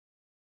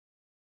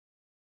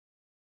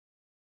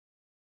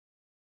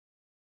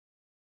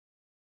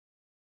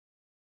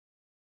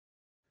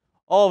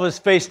All of us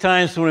face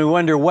times when we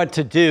wonder what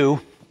to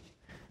do.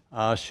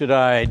 Should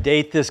I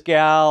date this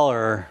gal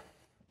or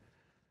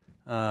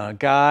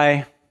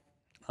guy?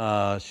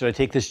 Should I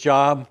take this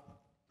job?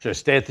 Should I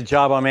stay at the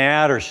job I'm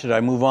at, or should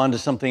I move on to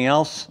something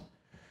else?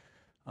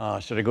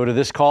 Should I go to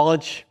this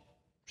college?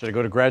 Should I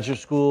go to graduate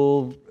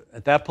school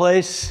at that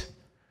place?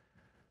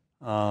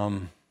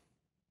 Just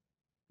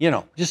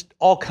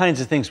all kinds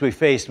of things we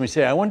face, and we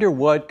say, I wonder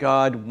what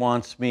God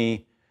wants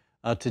me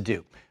to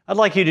do. I'd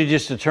like you to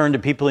just turn to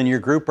people in your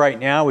group right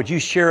now. Would you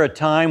share a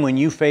time when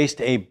you faced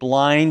a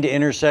blind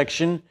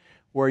intersection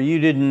where you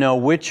didn't know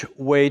which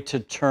way to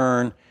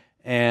turn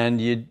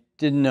and you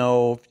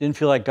didn't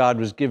feel like God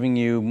was giving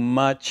you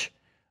much?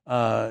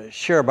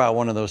 Share about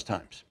one of those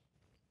times.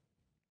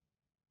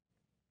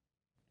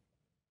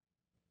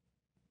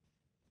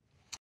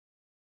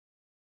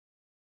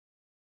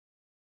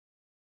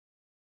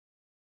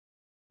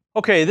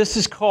 Okay, this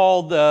is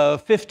called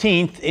the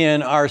 15th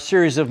in our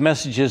series of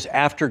messages,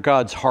 After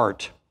God's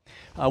Heart.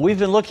 We've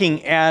been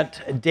looking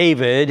at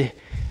David.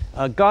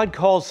 God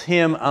calls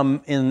him,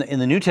 in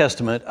the New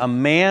Testament, a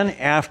man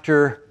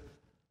after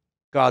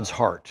God's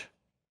heart.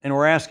 And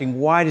we're asking,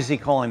 why does he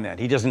call him that?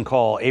 He doesn't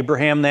call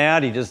Abraham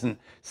that. He doesn't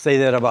say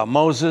that about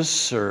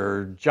Moses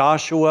or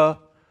Joshua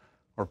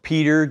or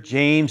Peter,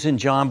 James, and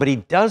John, but he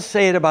does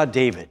say it about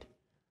David.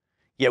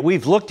 Yet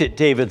we've looked at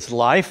David's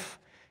life,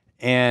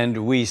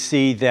 and we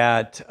see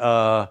that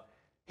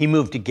he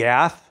moved to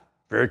Gath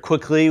very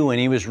quickly when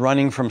he was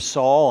running from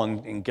Saul,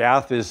 and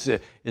Gath is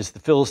the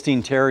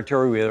Philistine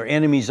territory with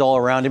enemies all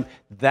around him.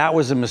 That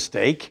was a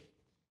mistake.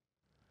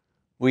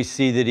 We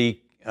see that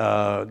he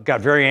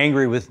got very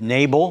angry with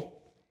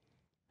Nabal.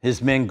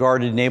 His men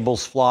guarded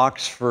Nabal's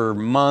flocks for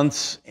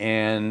months,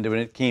 and when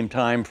it came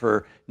time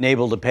for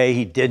Nabal to pay,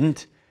 he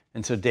didn't.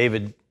 And so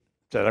David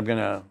said,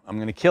 I'm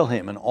gonna kill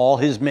him and all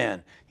his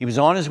men. He was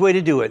on his way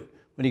to do it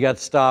when he got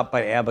stopped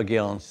by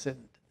Abigail and said,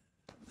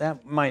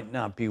 that might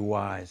not be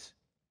wise.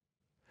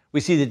 We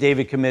see that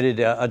David committed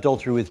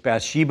adultery with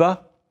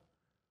Bathsheba,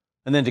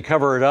 and then to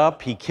cover it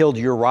up, he killed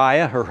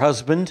Uriah, her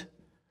husband,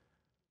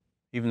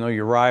 even though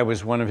Uriah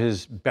was one of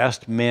his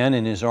best men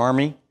in his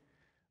army,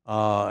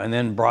 and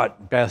then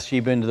brought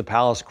Bathsheba into the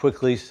palace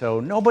quickly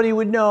so nobody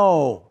would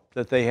know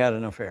that they had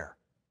an affair.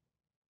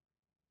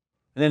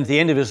 And then at the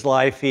end of his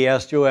life, he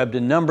asked Joab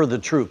to number the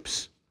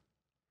troops.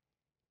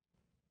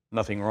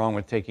 Nothing wrong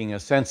with taking a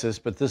census,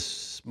 but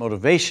this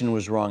motivation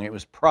was wrong. It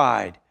was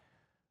pride.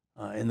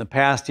 In the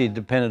past, he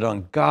depended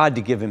on God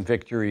to give him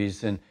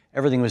victories, and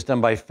everything was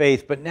done by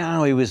faith, but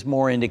now he was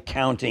more into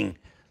counting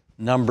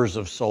numbers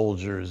of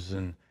soldiers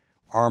and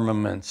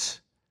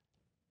armaments.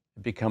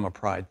 It become a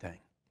pride thing.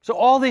 So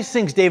all these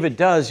things David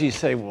does, you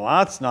say, well,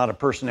 that's not a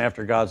person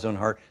after God's own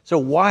heart. So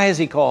why is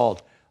he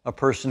called a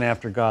person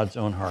after God's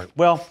own heart?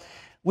 Well,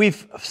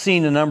 we've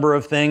seen a number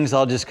of things.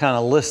 I'll just kind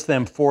of list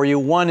them for you.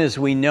 One is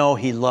we know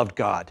he loved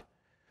God.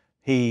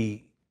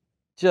 He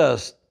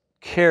just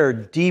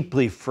cared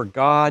deeply for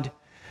God.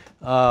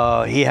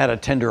 He had a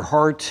tender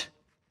heart.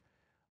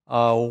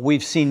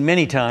 We've seen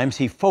many times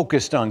he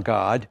focused on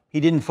God.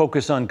 He didn't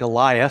focus on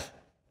Goliath,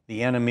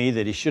 the enemy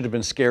that he should have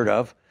been scared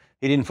of.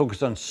 He didn't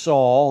focus on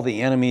Saul,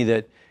 the enemy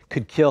that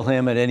could kill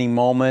him at any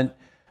moment.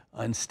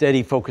 Instead,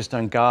 he focused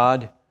on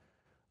God.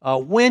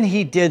 When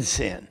he did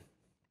sin,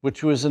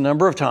 which was a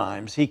number of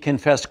times, he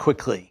confessed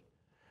quickly.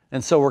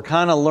 And so we're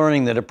kind of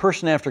learning that a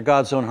person after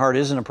God's own heart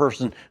isn't a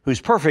person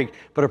who's perfect,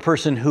 but a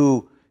person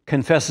who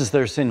confesses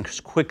their sins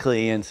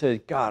quickly and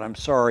says, God, I'm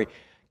sorry,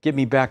 get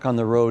me back on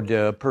the road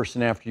to a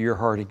person after your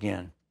heart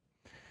again.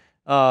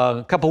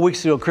 A couple of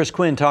weeks ago, Chris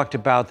Quinn talked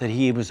about that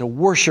he was a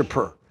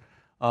worshiper.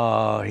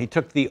 He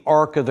took the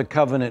Ark of the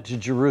Covenant to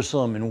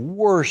Jerusalem and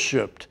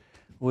worshiped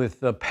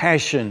with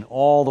passion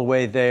all the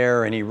way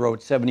there, and he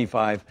wrote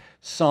 75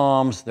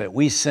 psalms that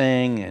we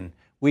sing and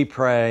we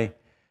pray.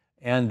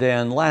 And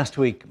then last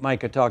week,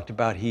 Micah talked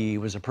about he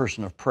was a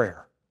person of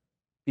prayer.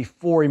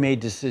 Before he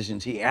made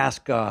decisions, he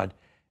asked God,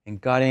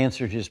 and God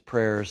answered his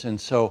prayers. And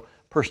so,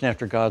 person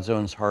after God's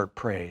own heart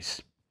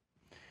prays.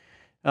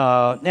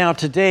 Now,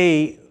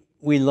 today,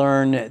 we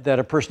learn that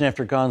a person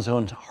after God's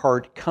own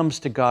heart comes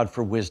to God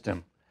for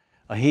wisdom.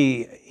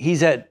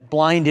 He's at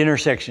blind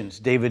intersections,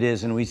 David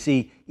is, and we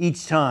see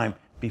each time,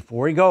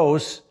 before he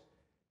goes,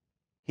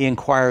 he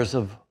inquires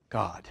of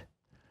God.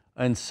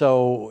 And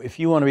so if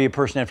you want to be a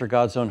person after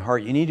God's own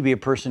heart, you need to be a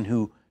person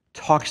who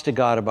talks to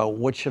God about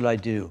what should I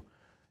do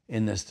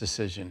in this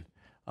decision.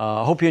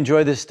 I hope you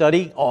enjoy this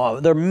study.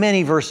 There are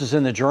many verses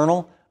in the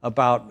journal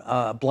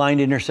about blind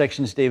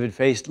intersections David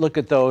faced. Look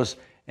at those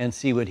and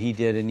see what he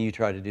did, and you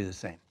try to do the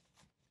same.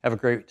 Have a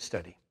great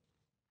study.